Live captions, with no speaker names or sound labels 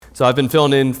So I've been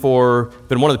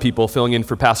one of the people filling in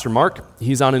for Pastor Mark.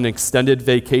 He's on an extended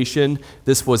vacation.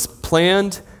 This was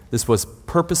planned. This was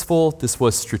purposeful. This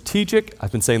was strategic.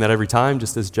 I've been saying that every time,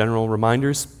 just as general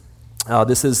reminders.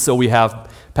 This is so we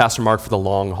have Pastor Mark for the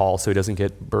long haul so he doesn't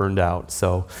get burned out.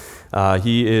 So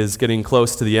he is getting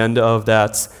close to the end of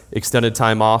that extended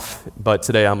time off, but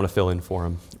today I'm going to fill in for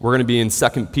him. We're going to be in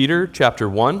 2 Peter chapter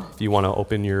 1. If you want to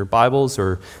open your Bibles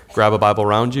or grab a Bible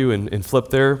around you and flip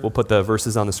there, we'll put the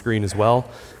verses on the screen as well.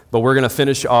 But we're going to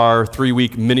finish our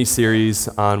 3-week mini-series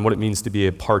on what it means to be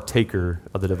a partaker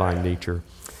of the divine nature.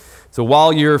 So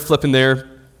while you're flipping there,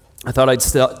 I thought I'd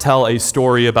tell a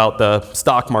story about the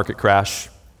stock market crash,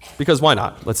 because why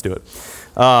not? Let's do it.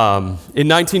 In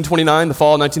 1929, the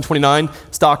fall of 1929,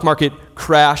 stock market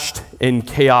crashed and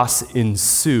chaos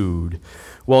ensued.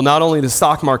 Well, not only the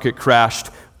stock market crashed,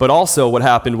 but also what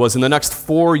happened was in the next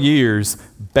 4 years,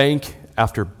 bank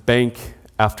after bank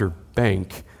after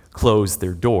bank closed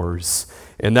their doors.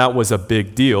 And that was a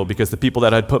big deal because the people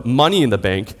that had put money in the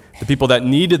bank, the people that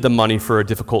needed the money for a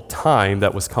difficult time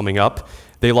that was coming up,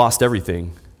 they lost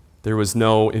everything. There was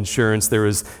no insurance. There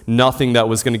was nothing that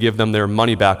was going to give them their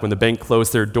money back. When the bank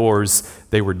closed their doors,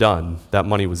 they were done. That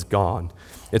money was gone.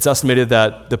 It's estimated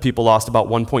that the people lost about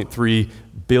 $1.3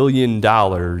 billion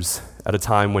at a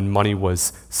time when money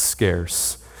was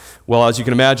scarce. Well, as you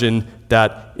can imagine,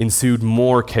 that ensued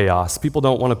more chaos. People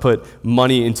don't want to put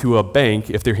money into a bank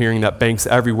if they're hearing that banks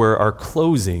everywhere are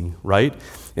closing, right?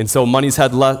 And so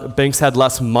banks had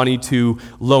less money to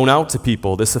loan out to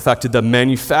people. This affected the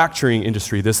manufacturing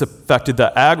industry. This affected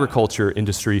the agriculture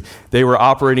industry. They were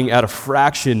operating at a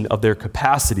fraction of their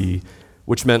capacity,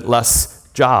 which meant less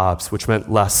jobs, which meant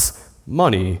less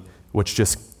money, which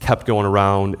just kept going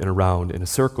around and around in a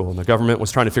circle. And the government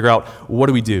was trying to figure out, what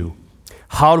do we do?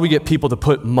 How do we get people to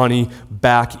put money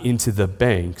back into the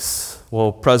banks?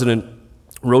 Well, President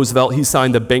Roosevelt, he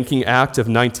signed the Banking Act of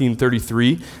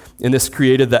 1933, and this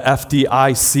created the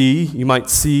FDIC. You might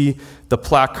see the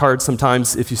placard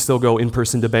sometimes if you still go in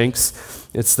person to banks.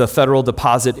 It's the Federal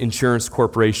Deposit Insurance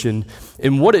Corporation.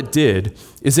 And what it did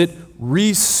is it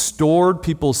restored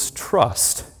people's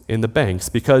trust in the banks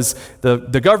because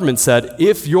the government said,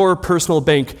 if your personal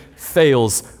bank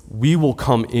fails, we will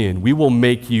come in. We will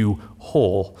make you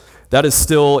whole. That is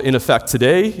still in effect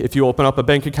today. If you open up a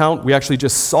bank account, we actually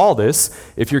just saw this.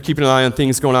 If you're keeping an eye on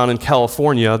things going on in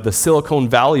California, the Silicon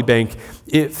Valley Bank,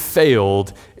 it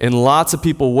failed, and lots of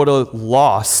people would have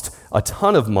lost a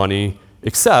ton of money,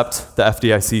 except the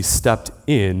FDIC stepped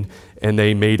in, and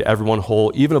they made everyone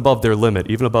whole, even above their limit,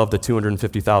 even above the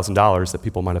 $250,000 that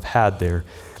people might have had there.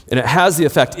 And it has the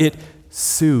effect, it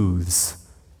soothes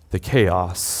the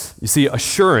chaos. You see,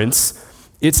 assurance,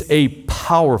 it's a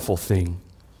powerful thing.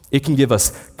 It can give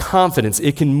us confidence.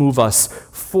 It can move us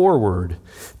forward.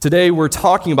 Today, we're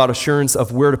talking about assurance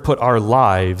of where to put our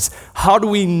lives. How do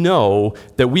we know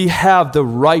that we have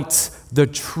the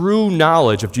true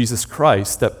knowledge of Jesus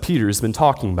Christ that Peter's been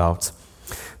talking about?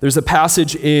 There's a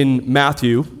passage in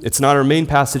Matthew. It's not our main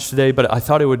passage today, but I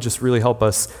thought it would just really help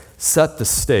us set the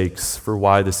stakes for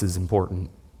why this is important.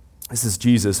 This is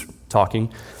Jesus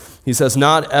talking. He says,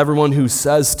 "Not everyone who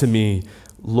says to me,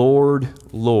 'Lord,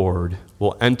 Lord,'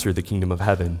 will enter the kingdom of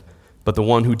heaven, but the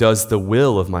one who does the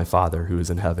will of my Father who is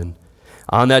in heaven.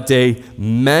 On that day,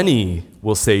 many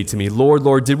will say to me, 'Lord,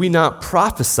 Lord, did we not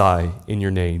prophesy in your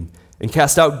name, and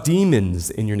cast out demons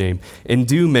in your name, and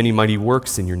do many mighty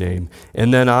works in your name?'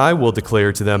 And then I will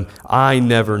declare to them, 'I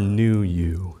never knew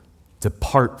you.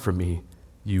 Depart from me,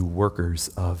 you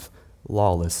workers of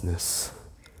lawlessness.'"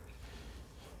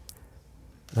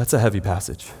 That's a heavy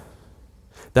passage.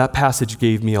 That passage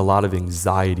gave me a lot of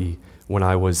anxiety when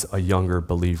I was a younger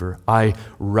believer. I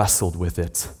wrestled with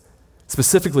it.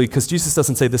 Specifically, because Jesus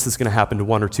doesn't say this is going to happen to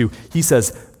one or two. He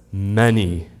says,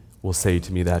 many will say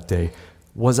to me that day.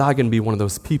 Was I going to be one of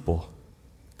those people?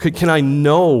 Can I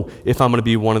know if I'm going to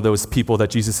be one of those people that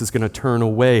Jesus is going to turn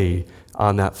away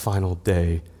on that final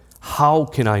day? How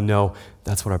can I know?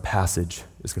 That's what our passage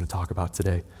is going to talk about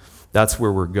today. That's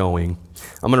where we're going.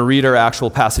 I'm going to read our actual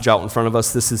passage out in front of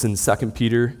us. This is in 2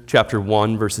 Peter chapter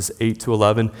 1, verses 8 to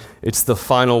 11. It's the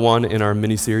final one in our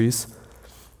mini-series.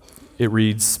 It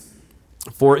reads,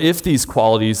 "For if these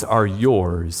qualities are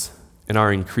yours and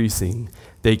are increasing,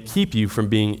 they keep you from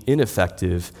being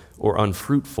ineffective or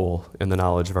unfruitful in the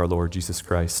knowledge of our Lord Jesus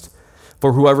Christ.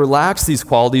 For whoever lacks these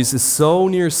qualities is so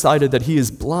nearsighted that he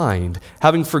is blind,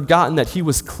 having forgotten that he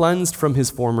was cleansed from his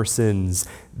former sins.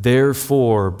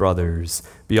 Therefore, brothers,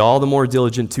 be all the more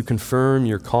diligent to confirm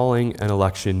your calling and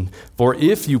election. For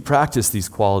if you practice these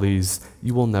qualities,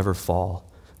 you will never fall.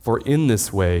 For in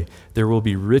this way there will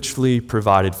be richly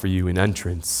provided for you an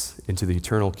entrance into the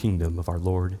eternal kingdom of our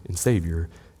Lord and Savior,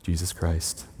 Jesus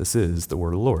Christ. This is the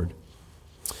word of the Lord.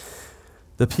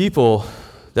 The people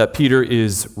that Peter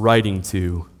is writing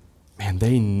to, man,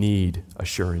 they need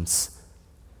assurance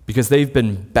because they've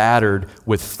been battered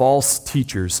with false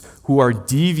teachers who are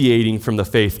deviating from the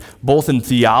faith, both in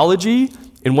theology,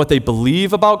 in what they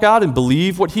believe about God and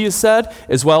believe what he has said,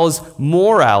 as well as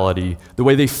morality, the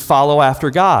way they follow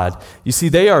after God. You see,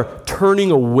 they are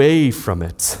turning away from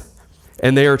it,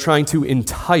 and they are trying to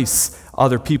entice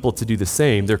other people to do the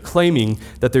same. They're claiming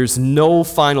that there's no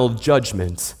final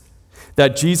judgment,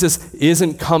 that Jesus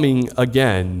isn't coming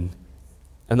again.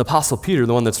 And the Apostle Peter,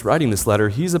 the one that's writing this letter,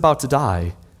 he's about to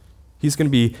die. He's going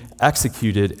to be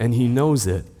executed, and he knows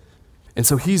it. And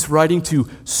so he's writing to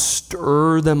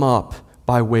stir them up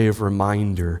by way of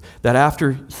reminder that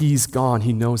after he's gone,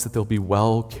 he knows that they'll be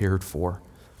well cared for.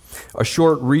 A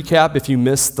short recap if you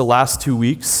missed the last 2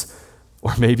 weeks,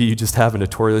 or maybe you just have a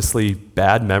notoriously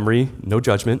bad memory, no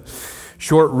judgment.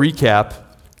 Short recap,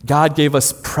 God gave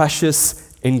us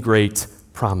precious and great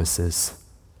promises.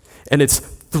 And it's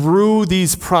through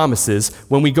these promises,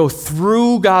 when we go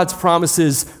through God's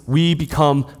promises, we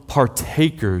become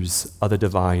partakers of the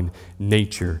divine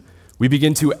nature. We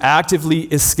begin to actively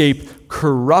escape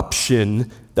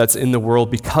corruption that's in the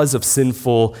world because of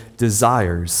sinful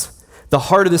desires. The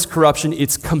heart of this corruption,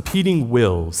 it's competing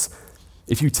wills.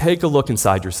 If you take a look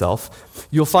inside yourself,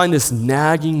 you'll find this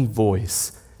nagging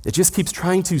voice that just keeps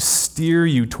trying to steer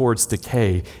you towards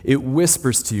decay. It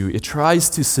whispers to you. It tries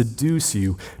to seduce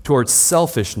you towards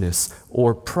selfishness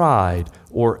or pride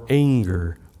or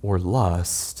anger or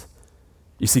lust.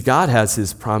 You see, God has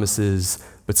his promises,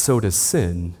 but so does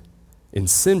sin. And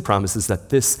sin promises that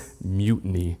this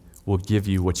mutiny will give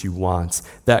you what you want,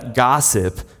 that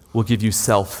gossip will give you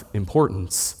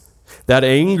self-importance, that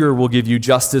anger will give you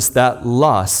justice, that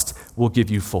lust will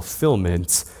give you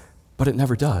fulfillment, but it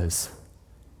never does.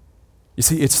 You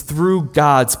see, it's through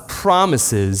God's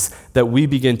promises that we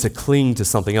begin to cling to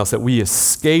something else, that we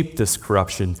escape this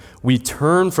corruption, we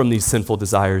turn from these sinful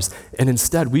desires, and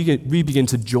instead we begin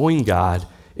to join God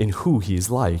in who he's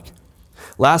like.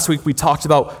 Last week we talked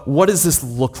about what does this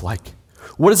look like?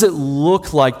 What does it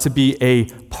look like to be a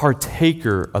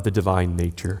partaker of the divine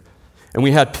nature? And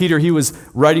we had Peter, he was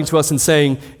writing to us and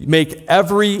saying, make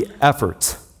every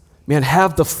effort. Man,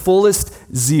 have the fullest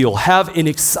zeal, have an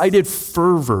excited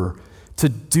fervor to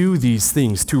do these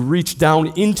things, to reach down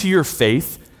into your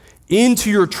faith, into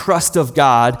your trust of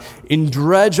God, and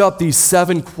dredge up these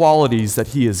 7 qualities that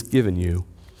he has given you.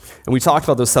 And we talked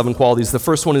about those 7 qualities. The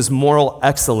first one is moral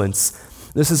excellence.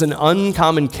 This is an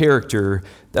uncommon character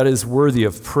that is worthy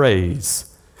of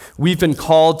praise. We've been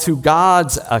called to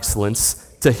God's excellence,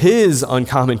 to his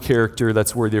uncommon character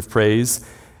that's worthy of praise,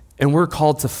 and we're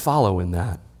called to follow in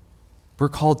that. We're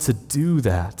called to do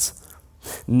that.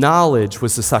 Knowledge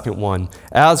was the second one.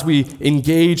 As we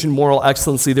engage in moral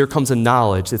excellency, there comes a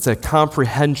knowledge. It's a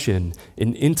comprehension,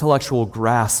 an intellectual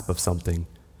grasp of something.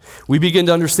 We begin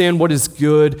to understand what is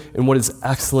good and what is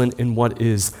excellent and what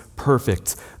is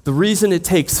perfect. The reason it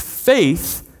takes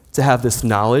faith to have this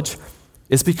knowledge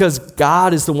is because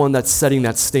God is the one that's setting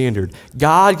that standard.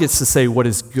 God gets to say what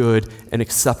is good and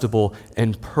acceptable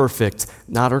and perfect,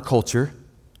 not our culture,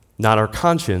 not our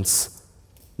conscience,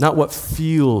 not what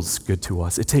feels good to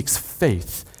us. It takes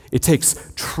faith. It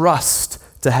takes trust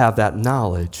to have that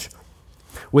knowledge.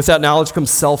 With that knowledge comes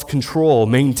self-control,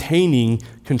 maintaining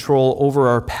control over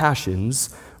our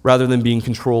passions rather than being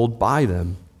controlled by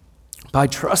them. By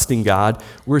trusting God,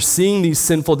 we're seeing these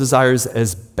sinful desires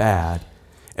as bad.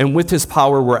 And with his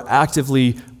power, we're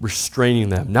actively restraining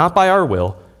them, not by our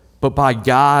will, but by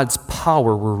God's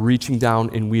power, we're reaching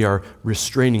down and we are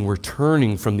restraining, we're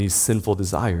turning from these sinful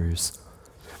desires.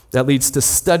 That leads to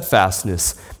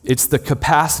steadfastness. It's the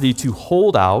capacity to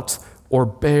hold out or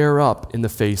bear up in the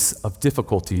face of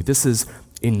difficulty. This is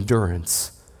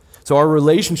endurance. So our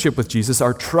relationship with Jesus,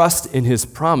 our trust in his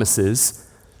promises,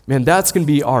 man, that's going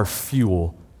to be our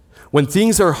fuel. When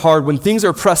things are hard, when things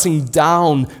are pressing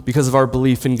down because of our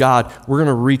belief in God, we're going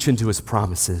to reach into his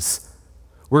promises.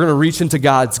 We're going to reach into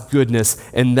God's goodness,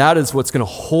 and that is what's going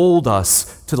to hold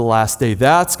us to the last day.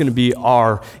 That's going to be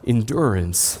our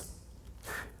endurance.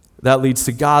 That leads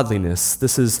to godliness.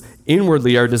 This is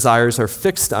inwardly our desires are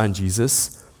fixed on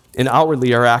Jesus, and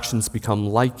outwardly our actions become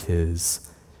like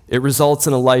his. It results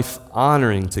in a life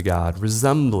honoring to God,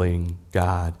 resembling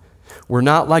God. We're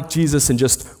not like Jesus in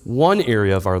just one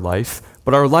area of our life,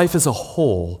 but our life as a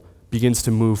whole begins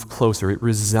to move closer. It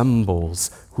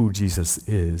resembles who Jesus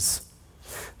is.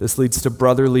 This leads to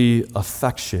brotherly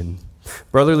affection.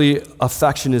 Brotherly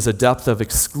affection is a depth of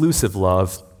exclusive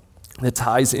love that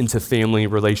ties into family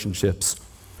relationships.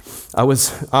 I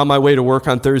was on my way to work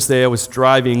on Thursday. I was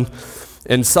driving,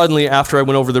 and suddenly after I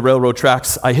went over the railroad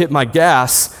tracks, I hit my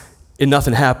gas, and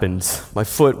nothing happened. My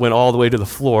foot went all the way to the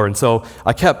floor, and so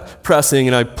I kept pressing,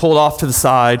 and I pulled off to the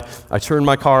side. I turned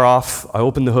my car off. I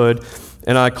opened the hood,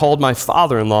 and I called my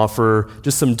father-in-law for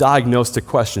just some diagnostic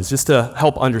questions, just to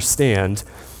help understand.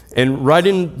 And right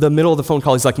in the middle of the phone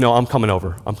call, he's like, no, I'm coming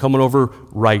over. I'm coming over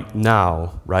right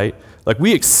now, right? Like,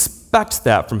 we expect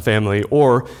that from family,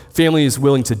 or family is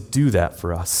willing to do that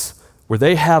for us, where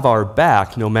they have our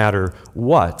back no matter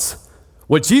what.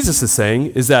 What Jesus is saying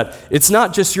is that it's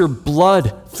not just your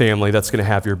blood family that's going to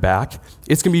have your back,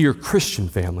 it's going to be your Christian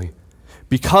family.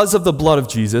 Because of the blood of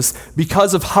Jesus,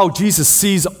 because of how Jesus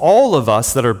sees all of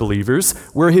us that are believers,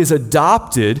 we're his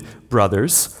adopted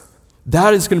brothers,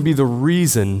 that is going to be the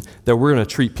reason that we're going to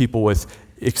treat people with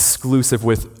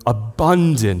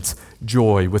abundant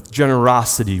joy, with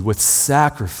generosity, with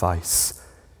sacrifice.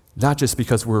 Not just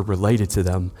because we're related to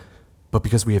them, but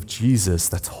because we have Jesus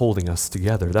that's holding us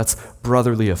together. That's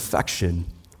brotherly affection.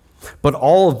 But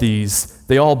all of these,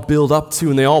 they all build up to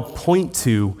and they all point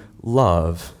to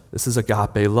love. This is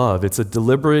agape love. It's a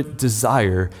deliberate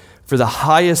desire for the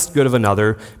highest good of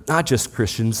another, not just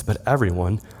Christians, but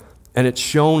everyone. And it's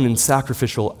shown in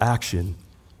sacrificial action.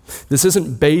 This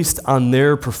isn't based on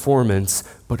their performance,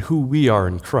 but who we are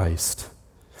in Christ.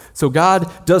 So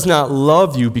God does not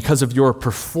love you because of your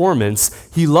performance.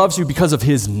 He loves you because of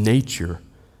his nature,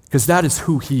 because that is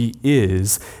who he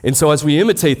is. And so as we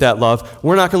imitate that love,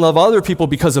 we're not going to love other people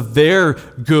because of their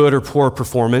good or poor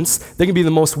performance. They can be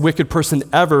the most wicked person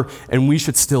ever, and we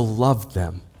should still love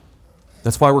them.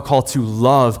 That's why we're called to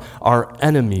love our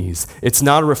enemies. It's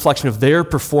not a reflection of their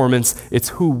performance, it's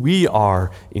who we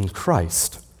are in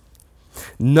Christ.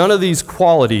 None of these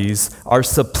qualities are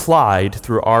supplied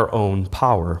through our own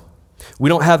power. We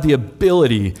don't have the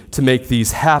ability to make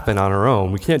these happen on our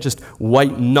own. We can't just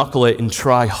white knuckle it and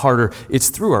try harder. It's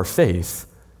through our faith.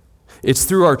 It's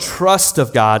through our trust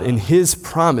of God and his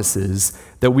promises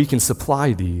that we can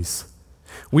supply these.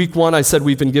 Week 1, I said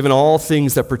we've been given all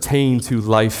things that pertain to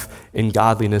life and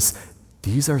godliness.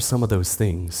 These are some of those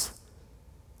things.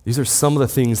 These are some of the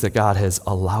things that God has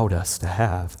allowed us to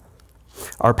have.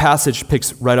 Our passage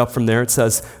picks right up from there. It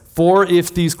says, for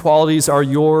if these qualities are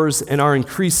yours and are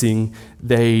increasing,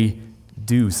 they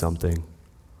do something.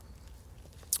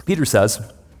 Peter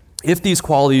says, if these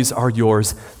qualities are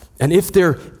yours, and if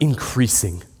they're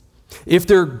increasing, if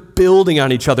they're building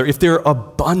on each other, if they're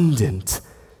abundant,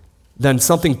 then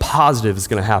something positive is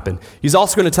going to happen. He's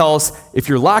also going to tell us if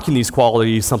you're lacking these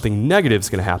qualities, something negative is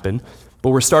going to happen.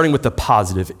 But we're starting with the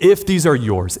positive. If these are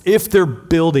yours, if they're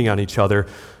building on each other,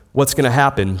 what's going to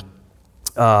happen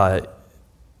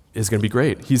is going to be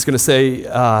great. He's going to say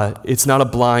it's not a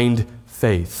blind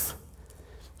faith.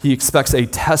 He expects a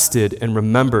tested and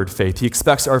remembered faith. He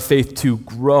expects our faith to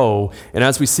grow. And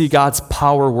as we see God's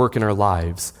power work in our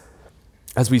lives,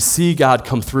 as we see God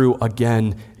come through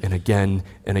again and again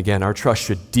and again, our trust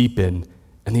should deepen,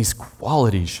 and these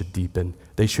qualities should deepen.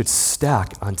 They should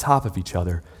stack on top of each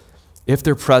other. If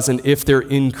they're present, if they're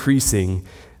increasing,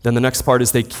 then the next part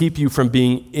is they keep you from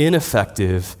being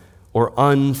ineffective or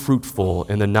unfruitful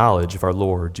in the knowledge of our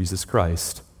Lord Jesus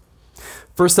Christ.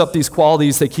 First up, these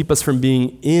qualities, they keep us from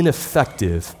being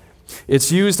ineffective.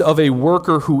 It's used of a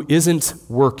worker who isn't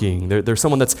working. They're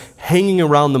someone that's hanging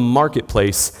around the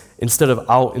marketplace instead of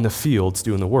out in the fields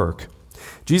doing the work.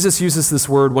 Jesus uses this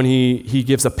word when he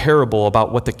gives a parable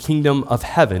about what the kingdom of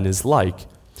heaven is like.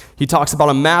 He talks about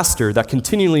a master that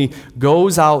continually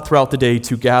goes out throughout the day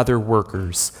to gather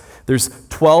workers. There's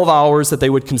 12 hours that they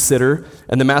would consider,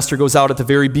 and the master goes out at the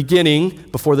very beginning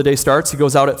before the day starts. He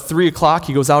goes out at 3 o'clock,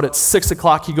 he goes out at 6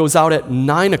 o'clock, he goes out at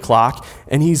 9 o'clock,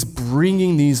 and he's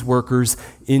bringing these workers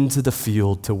into the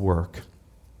field to work.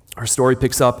 Our story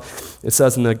picks up, it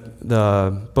says in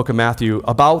the book of Matthew,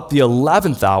 about the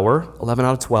 11th hour, 11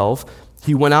 out of 12,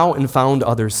 he went out and found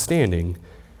others standing.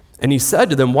 And he said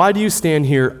to them, why do you stand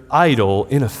here idle,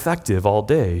 ineffective all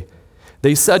day?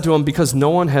 They said to him, because no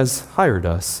one has hired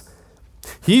us.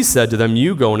 He said to them,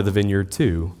 you go into the vineyard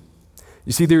too.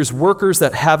 You see, there's workers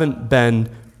that haven't been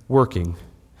working.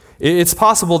 It's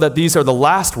possible that these are the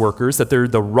last workers, that they're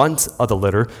the runt of the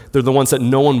litter. They're the ones that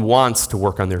no one wants to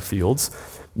work on their fields.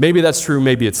 Maybe that's true,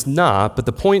 maybe it's not, but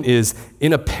the point is,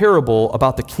 in a parable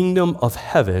about the kingdom of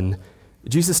heaven,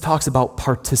 Jesus talks about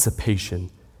participation.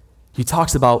 He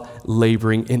talks about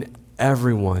laboring, and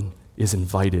everyone is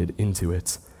invited into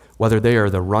it, whether they are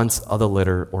the runts of the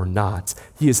litter or not.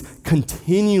 He is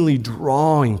continually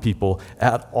drawing people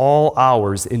at all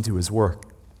hours into his work.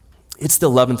 It's the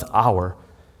 11th hour.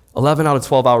 11 out of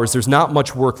 12 hours, there's not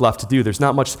much work left to do. There's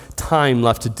not much time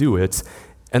left to do it.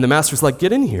 And the master's like,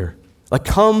 get in here. Like,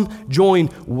 come join.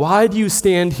 Why do you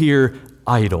stand here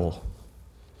idle?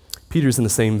 Peter's in the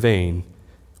same vein.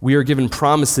 We are given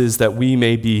promises that we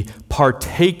may be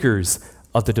partakers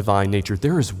of the divine nature.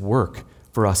 There is work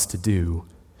for us to do.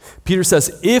 Peter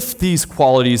says, if these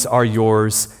qualities are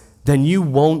yours, then you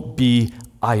won't be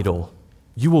idle.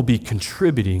 You will be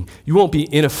contributing. You won't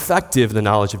be ineffective in the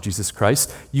knowledge of Jesus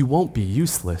Christ. You won't be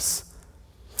useless.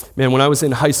 Man, when I was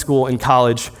in high school and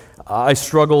college, I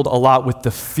struggled a lot with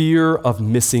the fear of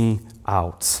missing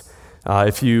out.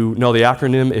 If you know the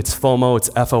acronym, it's FOMO, it's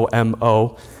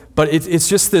F-O-M-O. But it's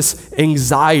just this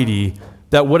anxiety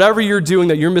that whatever you're doing,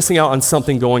 that you're missing out on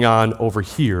something going on over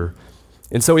here.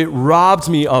 And so it robbed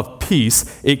me of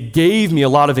peace, it gave me a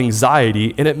lot of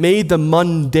anxiety, and it made the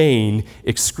mundane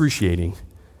excruciating.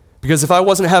 Because if I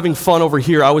wasn't having fun over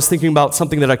here, I was thinking about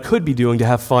something that I could be doing to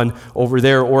have fun over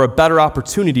there, or a better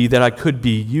opportunity that I could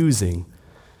be using.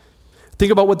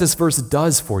 Think about what this verse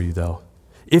does for you, though.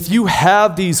 If you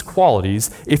have these qualities,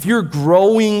 if you're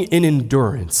growing in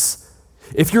endurance,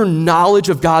 if your knowledge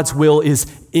of God's will is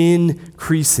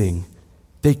increasing,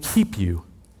 they keep you.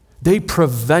 They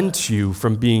prevent you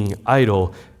from being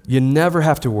idle. You never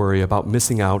have to worry about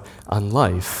missing out on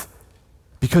life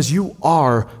because you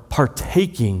are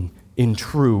partaking in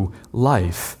true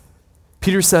life.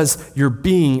 Peter says you're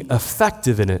being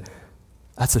effective in it.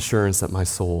 That's assurance that my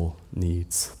soul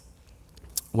needs.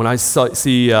 When I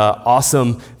see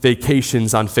awesome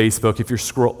vacations on Facebook, if you're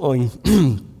scrolling,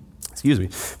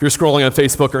 if you're scrolling on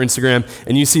Facebook or Instagram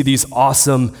and you see these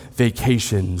awesome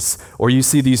vacations, or you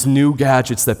see these new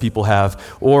gadgets that people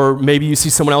have, or maybe you see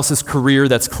someone else's career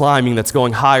that's climbing, that's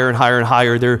going higher and higher and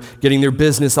higher, they're getting their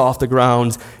business off the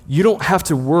ground, you don't have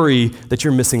to worry that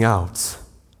you're missing out.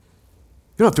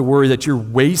 You don't have to worry that you're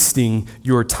wasting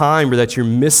your time or that you're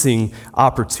missing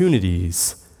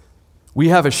opportunities. We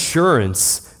have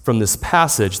assurance from this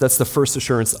passage, that's the first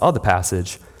assurance of the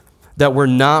passage, that we're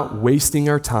not wasting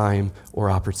our time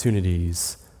or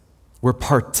opportunities. We're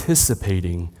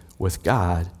participating with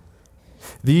God.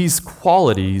 These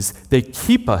qualities, they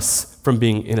keep us from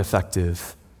being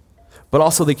ineffective, but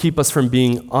also they keep us from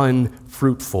being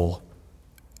unfruitful.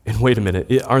 And wait a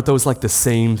minute, aren't those like the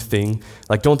same thing?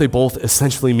 Like, don't they both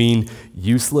essentially mean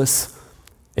useless?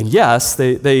 And yes,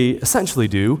 they essentially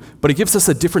do, but it gives us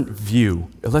a different view.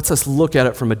 It lets us look at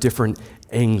it from a different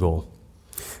angle.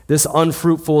 This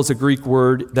unfruitful is a Greek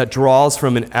word that draws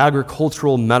from an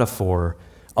agricultural metaphor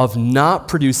of not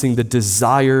producing the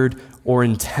desired or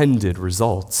intended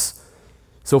results.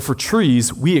 So for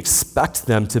trees, we expect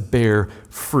them to bear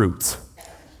fruit.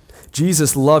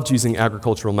 Jesus loved using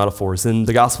agricultural metaphors. In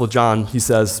the Gospel of John, he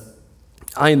says,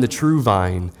 I am the true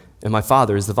vine, and my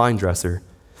Father is the vine dresser.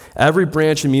 Every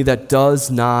branch in me that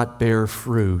does not bear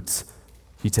fruit,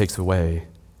 he takes away.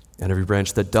 And every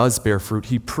branch that does bear fruit,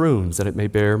 he prunes, that it may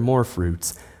bear more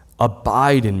fruits.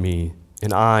 Abide in me,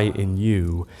 and I in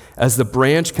you. As the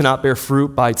branch cannot bear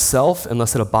fruit by itself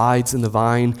unless it abides in the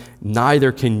vine,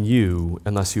 neither can you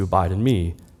unless you abide in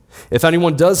me. If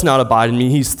anyone does not abide in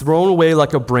me, he's thrown away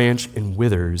like a branch and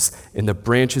withers, and the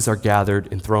branches are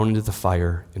gathered and thrown into the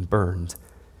fire and burned.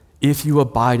 If you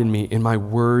abide in me, and my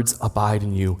words abide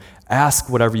in you, ask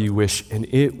whatever you wish,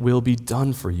 and it will be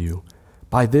done for you.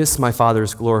 By this my Father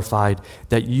is glorified,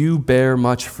 that you bear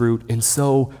much fruit, and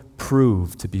so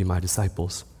prove to be my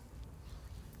disciples.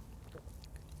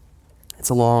 It's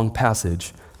a long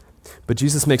passage, but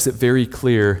Jesus makes it very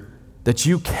clear that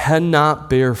you cannot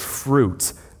bear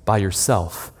fruit by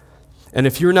yourself. And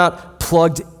if you're not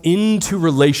plugged into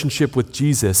relationship with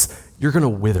Jesus, you're going to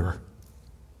wither.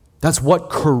 That's what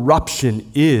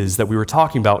corruption is that we were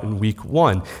talking about in week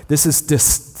 1. This is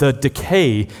the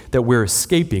decay that we're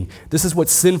escaping. This is what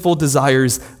sinful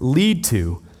desires lead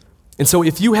to. And so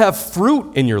if you have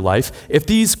fruit in your life, if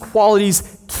these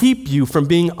qualities keep you from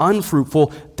being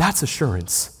unfruitful, that's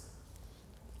assurance.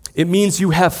 It means you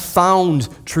have found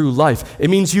true life. It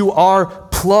means you are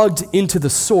plugged into the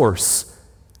source.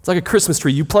 It's like a Christmas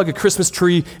tree. You plug a Christmas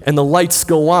tree and the lights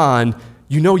go on,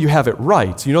 you know you have it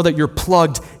right. You know that you're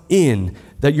plugged in,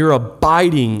 that you're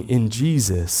abiding in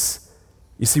Jesus.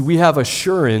 You see, we have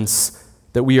assurance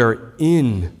that we are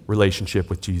in relationship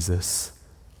with Jesus,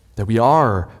 that we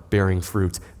are bearing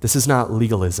fruit. This is not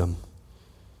legalism.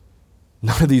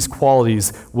 None of these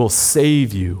qualities will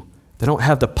save you. They don't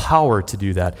have the power to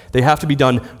do that. They have to be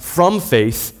done from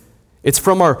faith. It's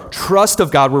from our trust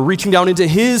of God. We're reaching down into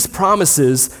His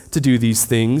promises to do these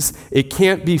things. It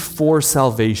can't be for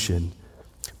salvation.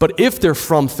 But if they're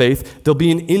from faith, they'll be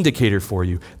an indicator for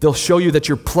you. They'll show you that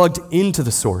you're plugged into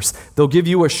the source. They'll give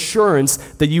you assurance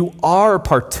that you are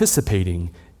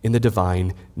participating in the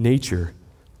divine nature.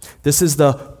 This is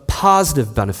the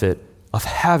positive benefit of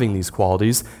having these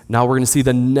qualities. Now we're going to see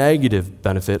the negative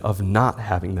benefit of not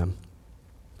having them.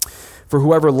 For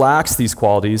whoever lacks these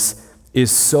qualities is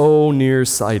so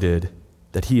nearsighted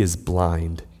that he is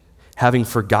blind, having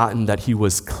forgotten that he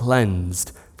was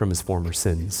cleansed from his former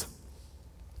sins.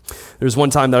 There was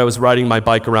one time that I was riding my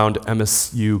bike around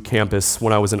MSU campus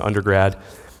when I was an undergrad,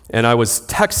 and I was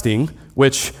texting,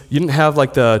 which you didn't have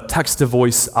like the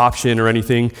text-to-voice option or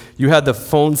anything. You had the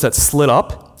phones that slid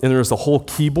up, and there was a whole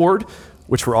keyboard,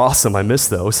 which were awesome. I miss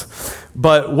those.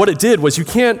 But what it did was you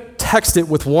can't text it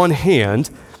with one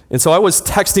hand, and so I was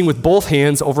texting with both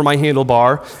hands over my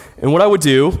handlebar, and what I would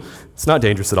do, it's not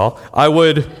dangerous at all, I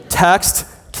would text,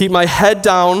 keep my head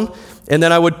down, and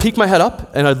then I would peek my head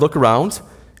up, and I'd look around,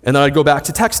 and then I'd go back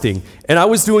to texting. And I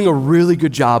was doing a really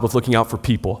good job of looking out for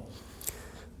people.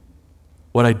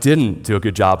 What I didn't do a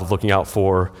good job of looking out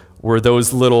for were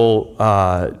those little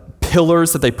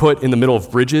pillars that they put in the middle of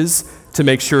bridges to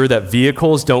make sure that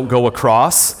vehicles don't go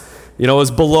across. You know, it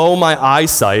was below my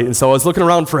eyesight, and so I was looking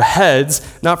around for heads,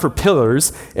 not for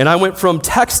pillars, and I went from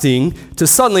texting to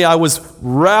suddenly I was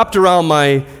wrapped around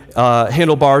my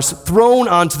handlebars, thrown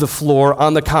onto the floor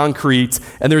on the concrete,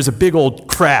 and there's a big old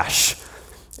crash.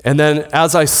 And then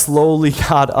as I slowly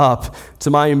got up,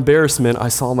 to my embarrassment, I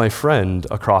saw my friend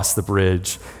across the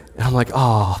bridge, and I'm like,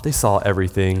 oh, they saw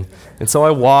everything. And so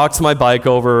I walked my bike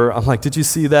over, I'm like, did you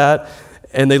see that?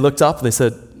 And they looked up and they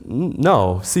said,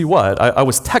 no, see what? I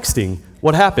was texting.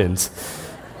 What happened?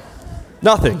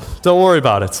 Nothing. Don't worry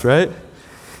about it, right?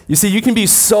 You see, you can be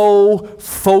so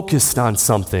focused on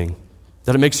something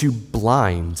that it makes you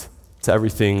blind to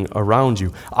everything around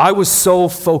you. I was so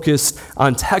focused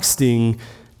on texting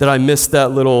that I missed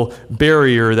that little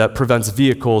barrier that prevents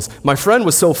vehicles. My friend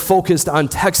was so focused on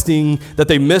texting that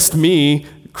they missed me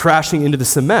crashing into the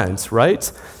cement,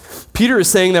 right? Peter is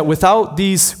saying that without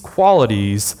these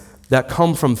qualities that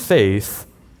come from faith,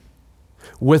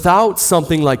 without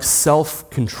something like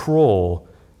self-control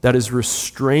that is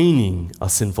restraining a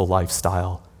sinful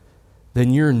lifestyle,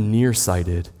 then you're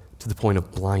nearsighted to the point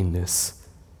of blindness.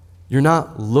 You're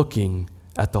not looking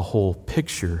at the whole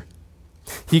picture.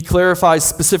 He clarifies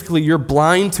specifically, you're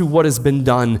blind to what has been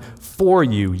done for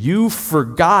you. You've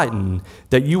forgotten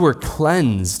that you were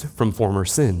cleansed from former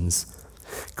sins.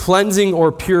 Cleansing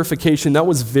or purification, that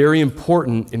was very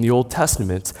important in the Old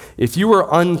Testament. If you were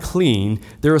unclean,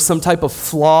 there was some type of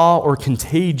flaw or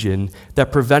contagion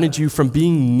that prevented you from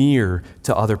being near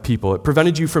to other people. It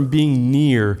prevented you from being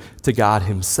near to God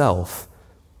himself.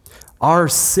 Our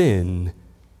sin,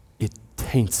 it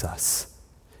taints us.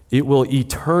 It will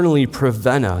eternally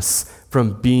prevent us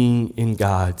from being in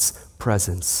God's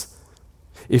presence.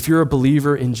 If you're a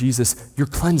believer in Jesus, you're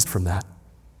cleansed from that.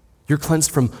 You're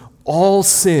cleansed from all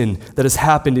sin that has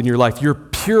happened in your life. You're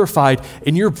purified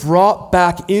and you're brought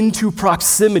back into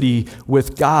proximity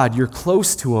with God. You're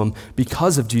close to him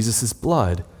because of Jesus'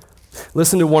 blood.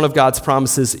 Listen to one of God's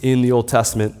promises in the Old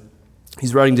Testament.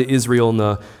 He's writing to Israel in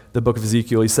the book of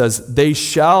Ezekiel. He says, "They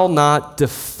shall not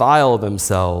defile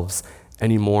themselves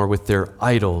anymore with their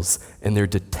idols and their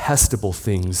detestable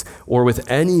things, or with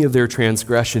any of their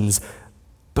transgressions,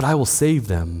 but I will save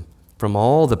them from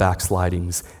all the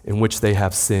backslidings in which they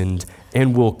have sinned,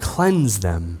 and will cleanse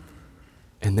them,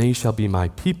 and they shall be my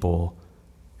people,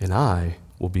 and I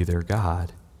will be their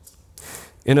God."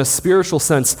 In a spiritual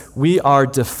sense, we are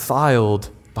defiled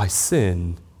by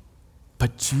sin,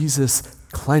 but Jesus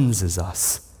cleanses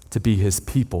us to be his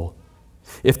people.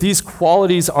 If these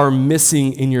qualities are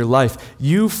missing in your life,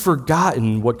 you've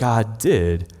forgotten what God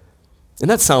did. And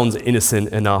that sounds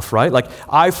innocent enough, right? Like,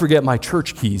 I forget my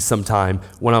church keys sometime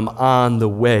when I'm on the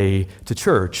way to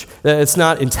church. It's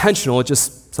not intentional, it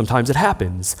just, sometimes it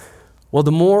happens. Well,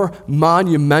 the more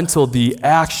monumental the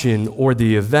action or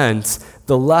the event,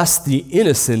 the less the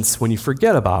innocence when you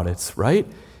forget about it, right?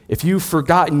 If you've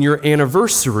forgotten your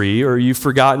anniversary or you've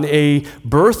forgotten a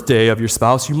birthday of your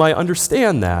spouse, you might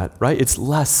understand that, right? It's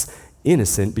less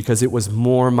innocent because it was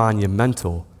more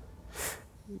monumental.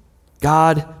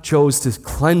 God chose to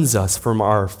cleanse us from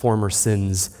our former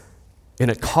sins,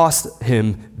 and it cost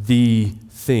him the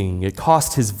thing. It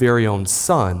cost his very own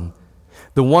son,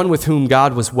 the one with whom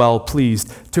God was well pleased.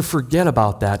 To forget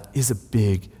about that is a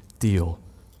big deal.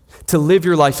 To live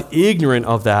your life ignorant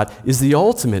of that is the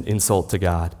ultimate insult to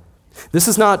God. This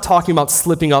is not talking about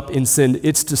slipping up in sin.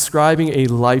 It's describing a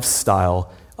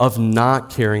lifestyle of not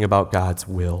caring about God's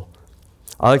will.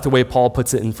 I like the way Paul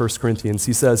puts it in 1 Corinthians.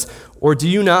 He says, "Or do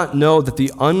you not know that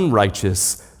the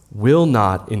unrighteous will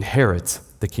not inherit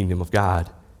the kingdom of God.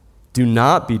 Do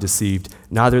not be deceived,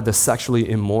 neither the sexually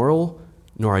immoral,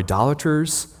 nor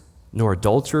idolaters, nor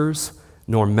adulterers,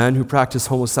 nor men who practice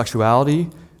homosexuality,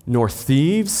 nor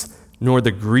thieves, nor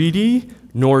the greedy,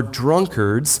 nor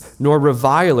drunkards, nor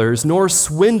revilers, nor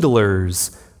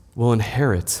swindlers will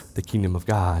inherit the kingdom of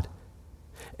God.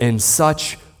 And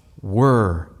such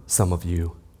were some of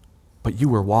you, but you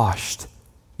were washed,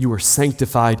 you were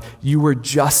sanctified, you were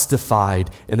justified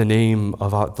in the name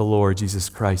of the Lord Jesus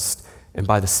Christ and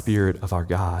by the Spirit of our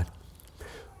God.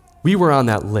 We were on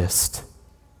that list.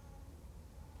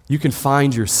 You can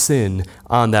find your sin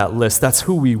on that list. That's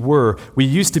who we were. We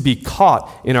used to be caught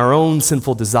in our own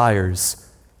sinful desires.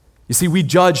 You see, we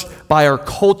judged by our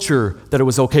culture that it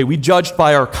was okay. We judged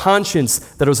by our conscience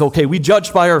that it was okay. We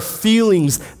judged by our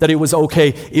feelings that it was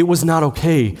okay. It was not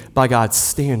okay by God's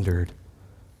standard.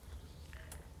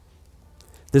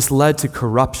 This led to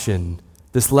corruption.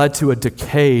 This led to a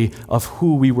decay of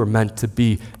who we were meant to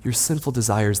be. Your sinful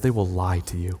desires, they will lie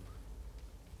to you.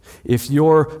 If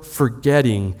you're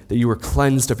forgetting that you were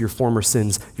cleansed of your former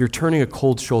sins, you're turning a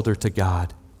cold shoulder to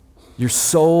God. You're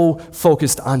so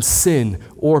focused on sin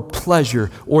or pleasure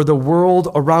or the world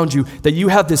around you that you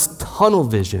have this tunnel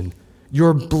vision.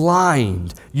 You're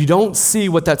blind. You don't see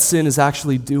what that sin is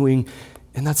actually doing,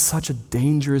 and that's such a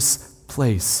dangerous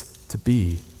place to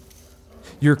be.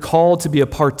 You're called to be a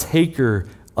partaker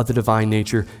of the divine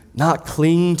nature, not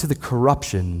cling to the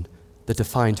corruption that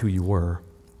defined who you were.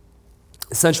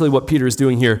 Essentially, what Peter is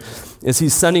doing here is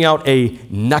he's sending out a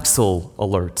Nexel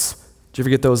alert. Do you ever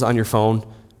get those on your phone?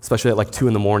 Especially at like 2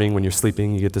 a.m. when you're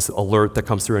sleeping, you get this alert that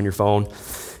comes through on your phone.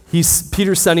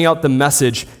 Peter's sending out the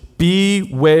message,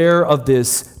 beware of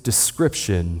this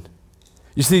description.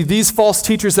 You see, these false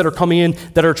teachers that are coming in,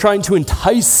 that are trying to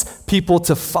entice people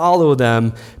to follow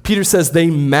them, Peter says they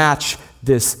match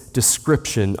this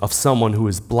description of someone who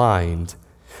is blind.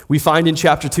 We find in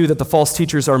chapter 2 that the false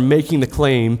teachers are making the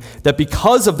claim that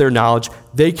because of their knowledge,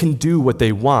 they can do what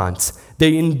they want.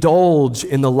 They indulge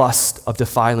in the lust of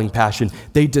defiling passion.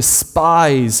 They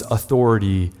despise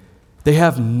authority. They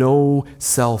have no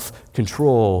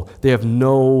self-control. They have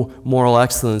no moral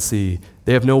excellency.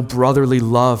 They have no brotherly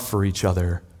love for each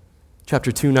other.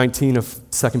 Chapter 2:19 of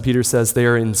 2 Peter says they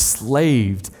are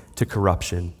enslaved to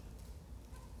corruption.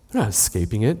 They're not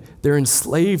escaping it. They're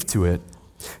enslaved to it.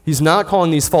 He's not calling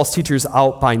these false teachers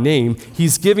out by name.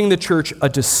 He's giving the church a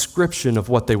description of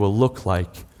what they will look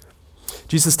like.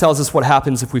 Jesus tells us what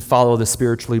happens if we follow the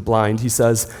spiritually blind. He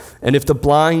says, and if the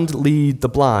blind lead the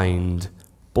blind,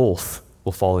 both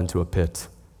will fall into a pit.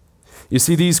 You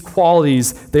see, these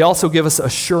qualities, they also give us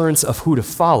assurance of who to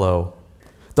follow.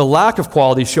 The lack of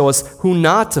qualities show us who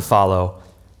not to follow.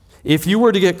 If you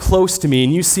were to get close to me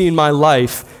and you see in my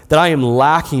life that I am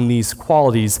lacking these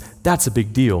qualities, that's a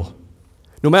big deal.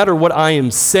 No matter what I am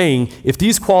saying, if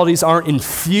these qualities aren't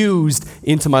infused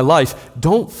into my life,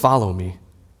 don't follow me.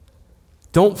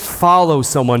 Don't follow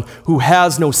someone who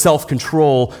has no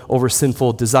self-control over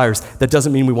sinful desires. That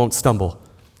doesn't mean we won't stumble.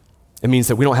 It means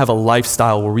that we don't have a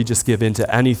lifestyle where we just give in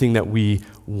to anything that we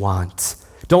want.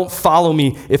 Don't follow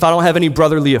me if I don't have any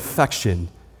brotherly affection.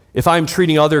 If I'm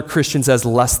treating other Christians as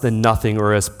less than nothing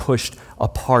or as pushed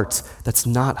apart. That's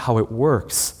not how it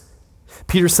works.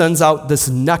 Peter sends out this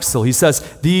Nexel. He says,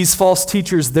 these false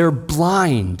teachers, they're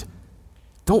blind.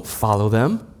 Don't follow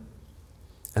them.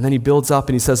 And then he builds up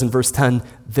and he says in verse 10,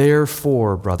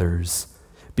 therefore, brothers,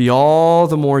 be all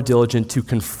the more diligent to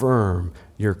confirm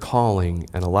your calling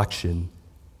and election.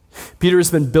 Peter has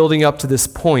been building up to this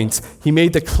point. He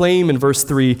made the claim in verse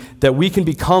 3 that we can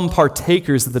become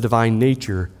partakers of the divine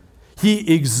nature.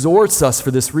 He exhorts us for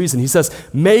this reason. He says,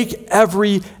 make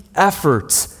every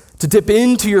effort to dip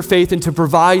into your faith and to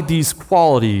provide these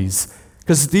qualities,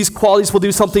 because these qualities will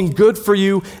do something good for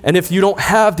you, and if you don't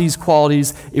have these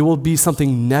qualities, it will be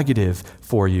something negative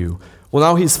for you. Well,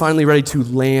 now he's finally ready to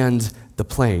land the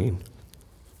plane.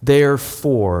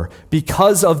 Therefore,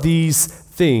 because of these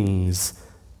things,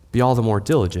 be all the more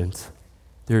diligent.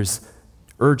 There's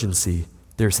urgency,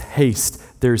 there's haste,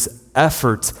 there's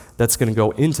effort that's going to go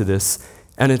into this,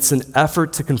 and it's an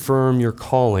effort to confirm your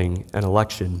calling and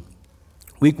election.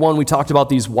 Week 1, we talked about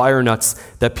these wire nuts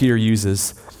that Peter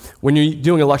uses. When you're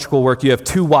doing electrical work, you have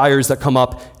 2 wires that come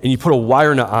up, and you put a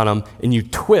wire nut on them, and you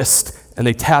twist, and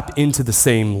they tap into the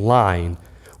same line.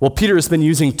 Well, Peter has been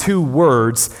using 2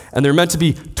 words, and they're meant to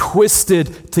be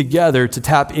twisted together to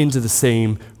tap into the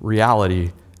same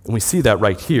reality. And we see that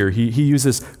right here. He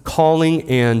uses calling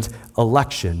and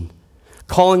election.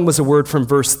 Calling was a word from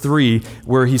verse 3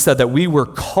 where he said that we were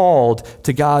called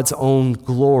to God's own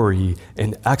glory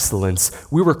and excellence.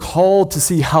 We were called to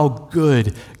see how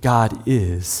good God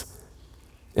is.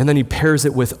 And then he pairs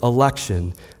it with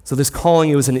election. So this calling,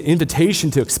 it was an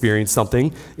invitation to experience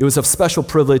something. It was of special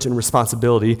privilege and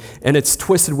responsibility. And it's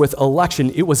twisted with election.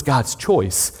 It was God's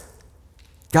choice.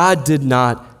 God did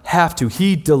not have to.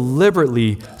 He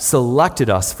deliberately selected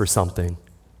us for something.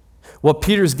 What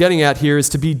Peter's getting at here is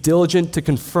to be diligent to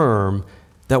confirm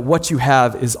that what you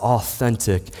have is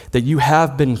authentic, that you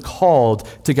have been called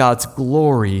to God's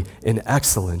glory and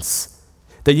excellence,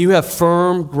 that you have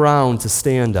firm ground to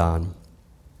stand on.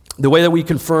 The way that we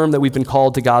confirm that we've been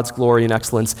called to God's glory and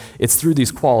excellence, it's through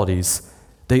these qualities.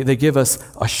 They give us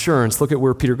assurance. Look at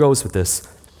where Peter goes with this.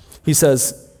 He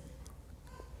says,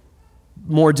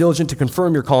 more diligent to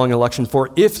confirm your calling and election,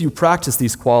 for if you practice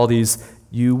these qualities,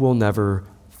 you will never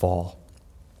fall.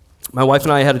 My wife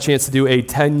and I had a chance to do a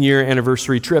 10-year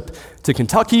anniversary trip to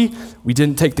Kentucky. We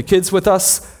didn't take the kids with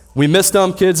us. We missed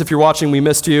them. Kids, if you're watching, we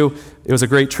missed you. It was a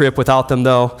great trip without them,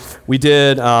 though. We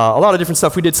did a lot of different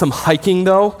stuff. We did some hiking,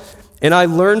 though, and I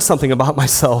learned something about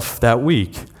myself that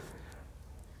week.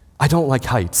 I don't like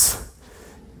heights.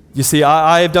 You see,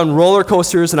 I have done roller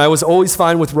coasters, and I was always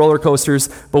fine with roller coasters,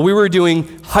 but we were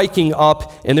doing hiking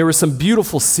up, and there was some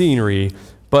beautiful scenery.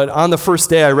 But on the first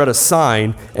day, I read a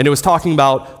sign, and it was talking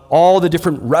about all the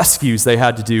different rescues they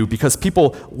had to do because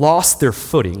people lost their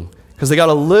footing because they got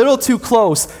a little too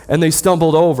close and they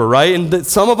stumbled over, right? And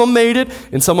some of them made it,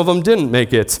 and some of them didn't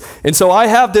make it. And so I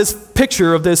have this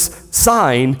picture of this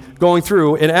sign going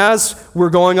through, and as we're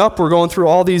going up, we're going through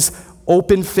all these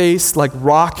open-faced, like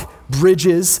rock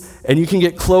bridges, and you can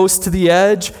get close to the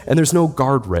edge, and there's no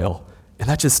guardrail. And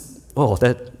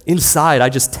that inside, I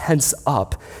just tense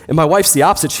up. And my wife's the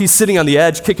opposite. She's sitting on the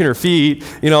edge, kicking her feet,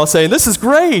 saying, this is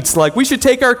great. Like, we should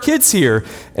take our kids here.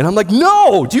 And I'm like,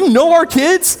 no, do you know our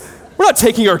kids? We're not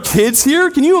taking our kids here.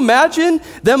 Can you imagine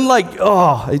them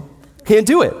I can't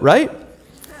do it, right?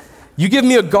 You give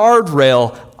me a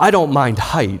guardrail, I don't mind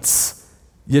heights.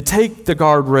 You take the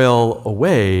guardrail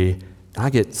away, and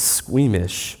I get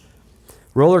squeamish.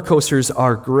 Roller coasters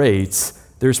are great.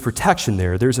 There's protection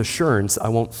there. There's assurance I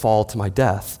won't fall to my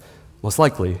death, most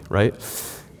likely, right?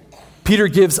 Peter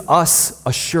gives us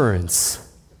assurance.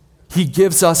 He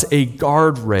gives us a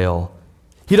guardrail.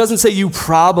 He doesn't say you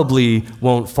probably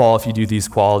won't fall if you do these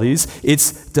qualities.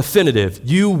 It's definitive.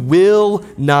 You will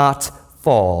not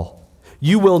fall.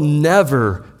 You will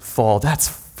never fall. That's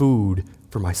food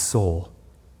for my soul.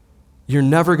 You're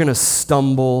never going to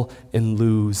stumble and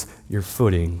lose your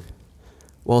footing.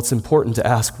 Well, it's important to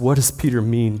ask, what does Peter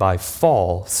mean by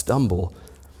fall, stumble?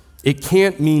 It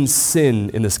can't mean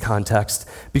sin in this context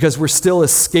because we're still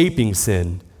escaping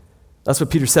sin. That's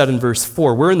what Peter said in verse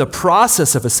 4. We're in the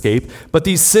process of escape, but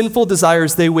these sinful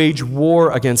desires, they wage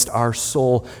war against our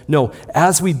soul. No,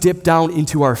 as we dip down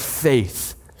into our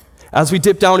faith, as we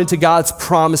dip down into God's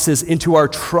promises, into our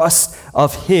trust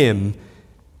of Him,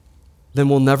 then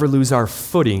we'll never lose our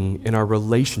footing in our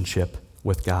relationship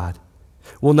with God.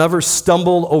 We'll never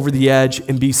stumble over the edge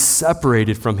and be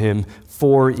separated from Him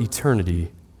for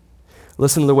eternity.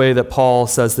 Listen to the way that Paul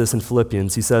says this in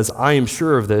Philippians. He says, I am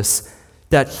sure of this,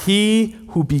 that He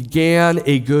who began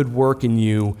a good work in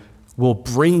you will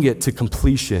bring it to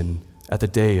completion at the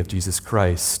day of Jesus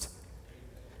Christ.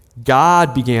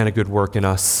 God began a good work in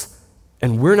us,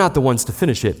 and we're not the ones to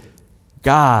finish it.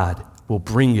 God will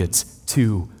bring it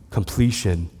to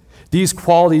completion. These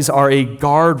qualities are a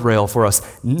guardrail for us,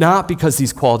 not because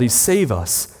these qualities save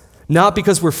us, not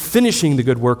because we're finishing the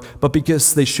good work, but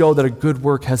because they show that a good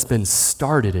work has been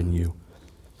started in you.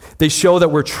 They show that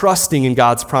we're trusting in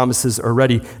God's promises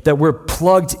already, that we're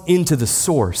plugged into the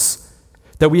source,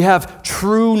 that we have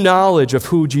true knowledge of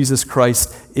who Jesus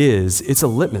Christ is. It's a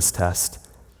litmus test.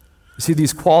 You see,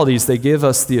 these qualities, they give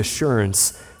us the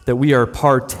assurance that we are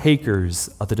partakers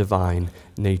of the divine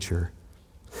nature.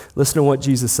 Listen to what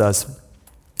Jesus says.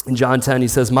 In John 10, He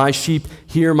says, my sheep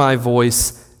hear my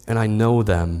voice, and I know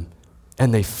them,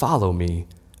 and they follow me.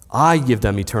 I give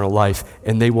them eternal life,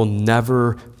 and they will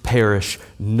never perish.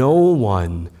 No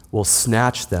one will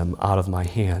snatch them out of my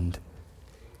hand.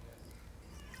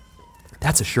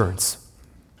 That's assurance.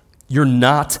 You're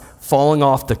not falling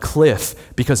off the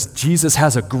cliff because Jesus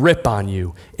has a grip on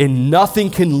you, and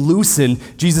nothing can loosen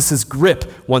Jesus'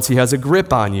 grip once He has a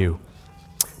grip on you.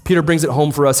 Peter brings it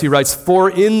home for us. He writes, for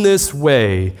in this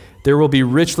way there will be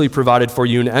richly provided for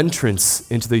you an entrance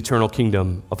into the eternal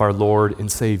kingdom of our Lord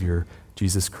and Savior,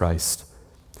 Jesus Christ.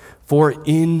 For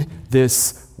in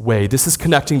this way, this is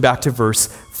connecting back to verse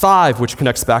 5, which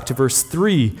connects back to verse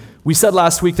 3. We said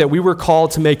last week that we were called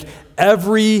to make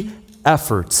every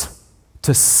effort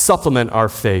to supplement our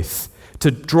faith, to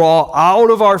draw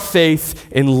out of our faith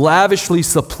and lavishly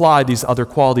supply these other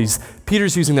qualities.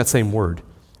 Peter's using that same word.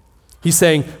 He's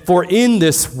saying, for in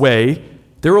this way,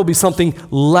 there will be something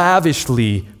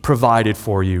lavishly provided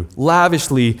for you,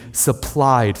 lavishly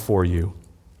supplied for you.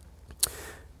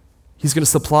 He's going to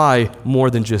supply more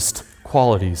than just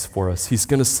qualities for us. He's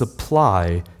going to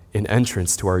supply an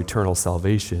entrance to our eternal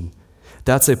salvation.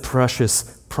 That's a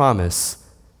precious promise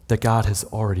that God has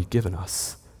already given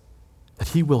us, that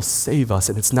he will save us,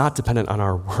 and it's not dependent on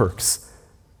our works.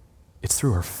 It's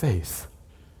through our faith.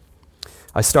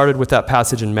 I started with that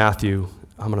passage in Matthew.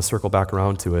 I'm going to circle back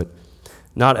around to it.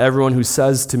 Not everyone who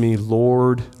says to me,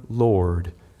 Lord,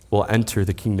 Lord, will enter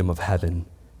the kingdom of heaven,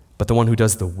 but the one who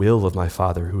does the will of my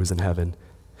Father who is in heaven.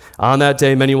 On that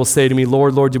day, many will say to me,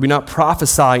 Lord, Lord, did we not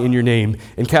prophesy in your name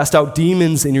and cast out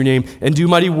demons in your name and do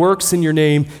mighty works in your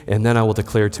name? And then I will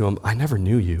declare to them, I never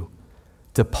knew you.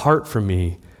 Depart from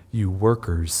me, you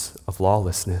workers of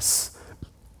lawlessness.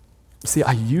 See,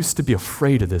 I used to be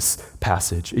afraid of this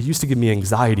passage. It used to give me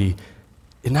anxiety,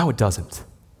 and now it doesn't.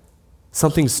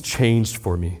 Something's changed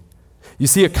for me. You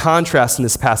see a contrast in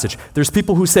this passage. There's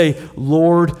people who say,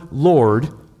 Lord, Lord,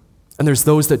 and there's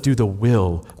those that do the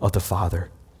will of the Father.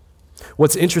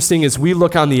 What's interesting is we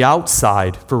look on the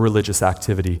outside for religious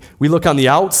activity. We look on the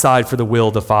outside for the will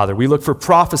of the Father. We look for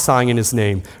prophesying in his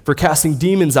name, for casting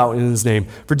demons out in his name,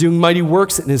 for doing mighty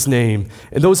works in his name.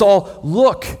 And those all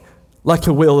look like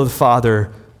the will of the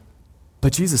Father,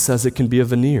 but Jesus says it can be a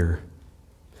veneer.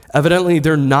 Evidently,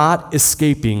 they're not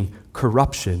escaping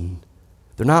corruption.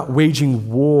 They're not waging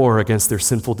war against their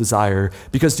sinful desire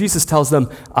because Jesus tells them,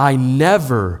 I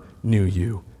never knew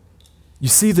you. You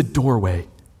see the doorway.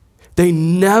 They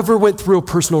never went through a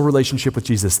personal relationship with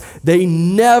Jesus. They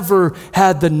never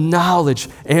had the knowledge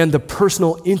and the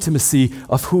personal intimacy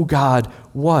of who God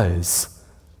was.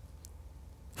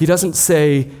 He doesn't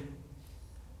say,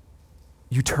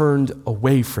 you turned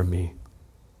away from me.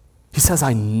 He says,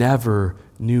 I never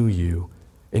knew you.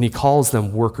 And he calls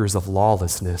them workers of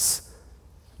lawlessness.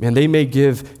 Man, they may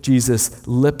give Jesus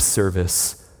lip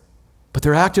service, but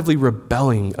they're actively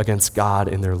rebelling against God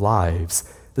in their lives.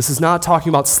 This is not talking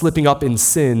about slipping up in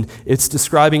sin. It's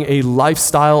describing a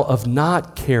lifestyle of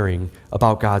not caring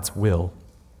about God's will.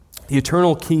 The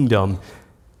eternal kingdom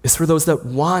is for those that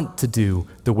want to do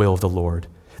the will of the Lord,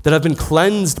 that have been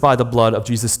cleansed by the blood of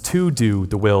Jesus to do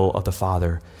the will of the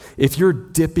Father. If you're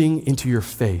dipping into your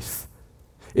faith,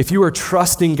 if you are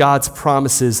trusting God's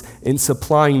promises in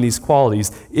supplying these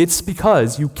qualities, it's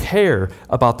because you care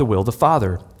about the will of the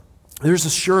Father. There's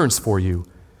assurance for you.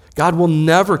 God will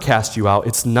never cast you out.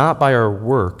 It's not by our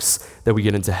works that we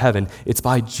get into heaven. It's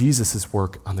by Jesus'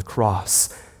 work on the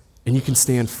cross. And you can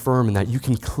stand firm in that. You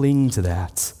can cling to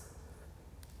that.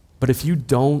 But if you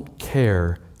don't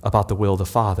care about the will of the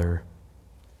Father,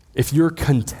 if you're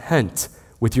content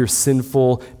with your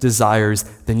sinful desires,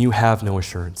 then you have no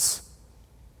assurance.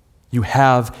 You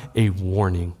have a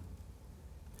warning.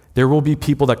 There will be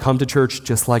people that come to church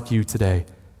just like you today,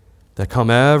 that come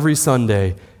every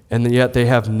Sunday, and yet they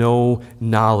have no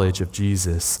knowledge of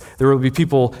Jesus. There will be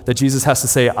people that Jesus has to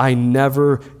say, I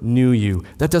never knew you.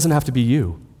 That doesn't have to be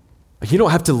you. You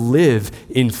don't have to live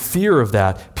in fear of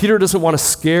that. Peter doesn't want to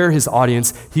scare his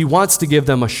audience. He wants to give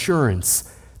them assurance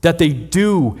that they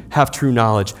do have true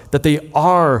knowledge, that they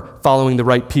are following the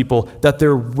right people, that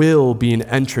there will be an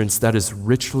entrance that is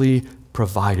richly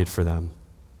provided for them.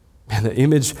 And the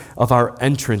image of our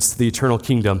entrance to the eternal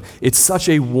kingdom, it's such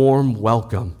a warm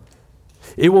welcome.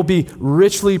 It will be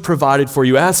richly provided for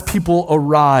you. As people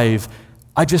arrive,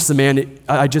 I just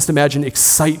imagine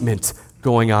excitement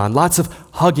going on. Lots of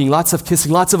hugging, lots of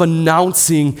kissing, lots of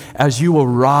announcing as you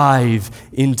arrive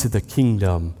into the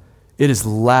kingdom. It is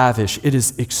lavish. It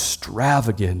is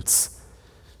extravagant.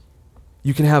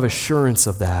 You can have assurance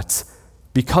of that.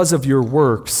 Because of your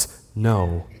works,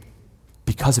 no.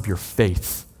 Because of your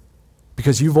faith.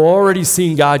 Because you've already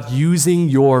seen God using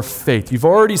your faith. You've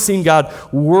already seen God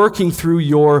working through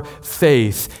your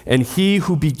faith. And he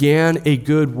who began a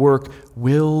good work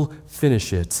will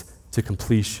finish it to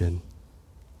completion.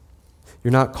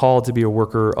 You're not called to be a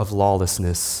worker of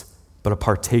lawlessness, but a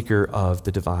partaker of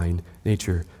the divine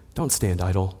nature. Don't stand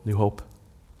idle, New Hope.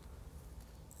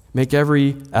 Make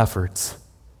every effort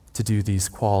to do these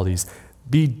qualities.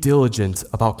 Be diligent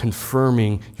about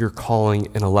confirming your calling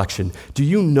and election. Do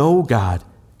you know God?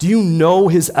 Do you know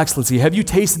his excellency? Have you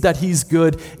tasted that he's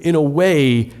good in a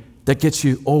way that gets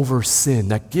you over sin,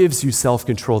 that gives you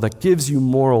self-control, that gives you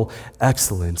moral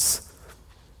excellence?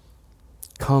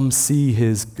 Come see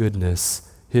his goodness,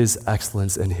 his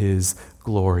excellence, and his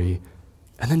glory,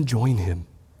 and then join him.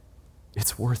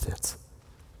 it's worth it.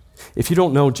 If you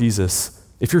don't know Jesus,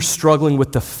 if you're struggling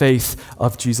with the faith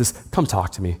of Jesus, come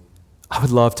talk to me. I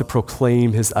would love to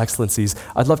proclaim his excellencies.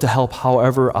 I'd love to help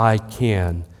however I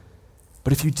can.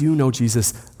 But if you do know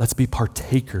Jesus, let's be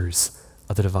partakers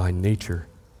of the divine nature.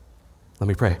 Let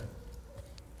me pray.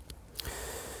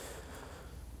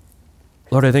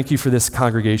 Lord, I thank you for this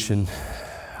congregation.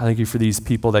 I thank you for these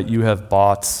people that you have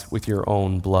bought with your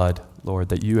own blood, Lord,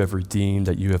 that you have redeemed,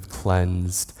 that you have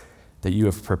cleansed, that you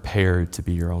have prepared to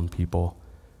be your own people.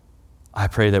 I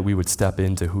pray that we would step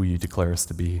into who you declare us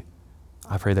to be.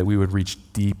 I pray that we would reach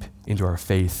deep into our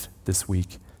faith this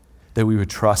week, that we would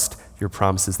trust your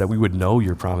promises, that we would know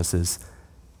your promises,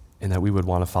 and that we would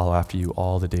want to follow after you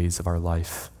all the days of our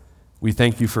life. We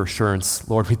thank you for assurance.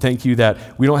 Lord, we thank you that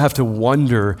we don't have to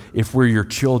wonder if we're your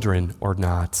children or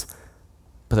not,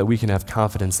 but that we can have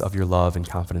confidence of your love and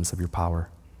confidence of your power.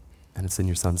 And it's in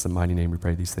your Son's mighty name we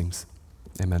pray these things.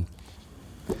 Amen.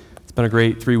 It's been a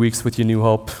great 3 weeks with you, New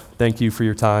Hope. Thank you for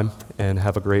your time, and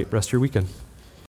have a great rest of your weekend.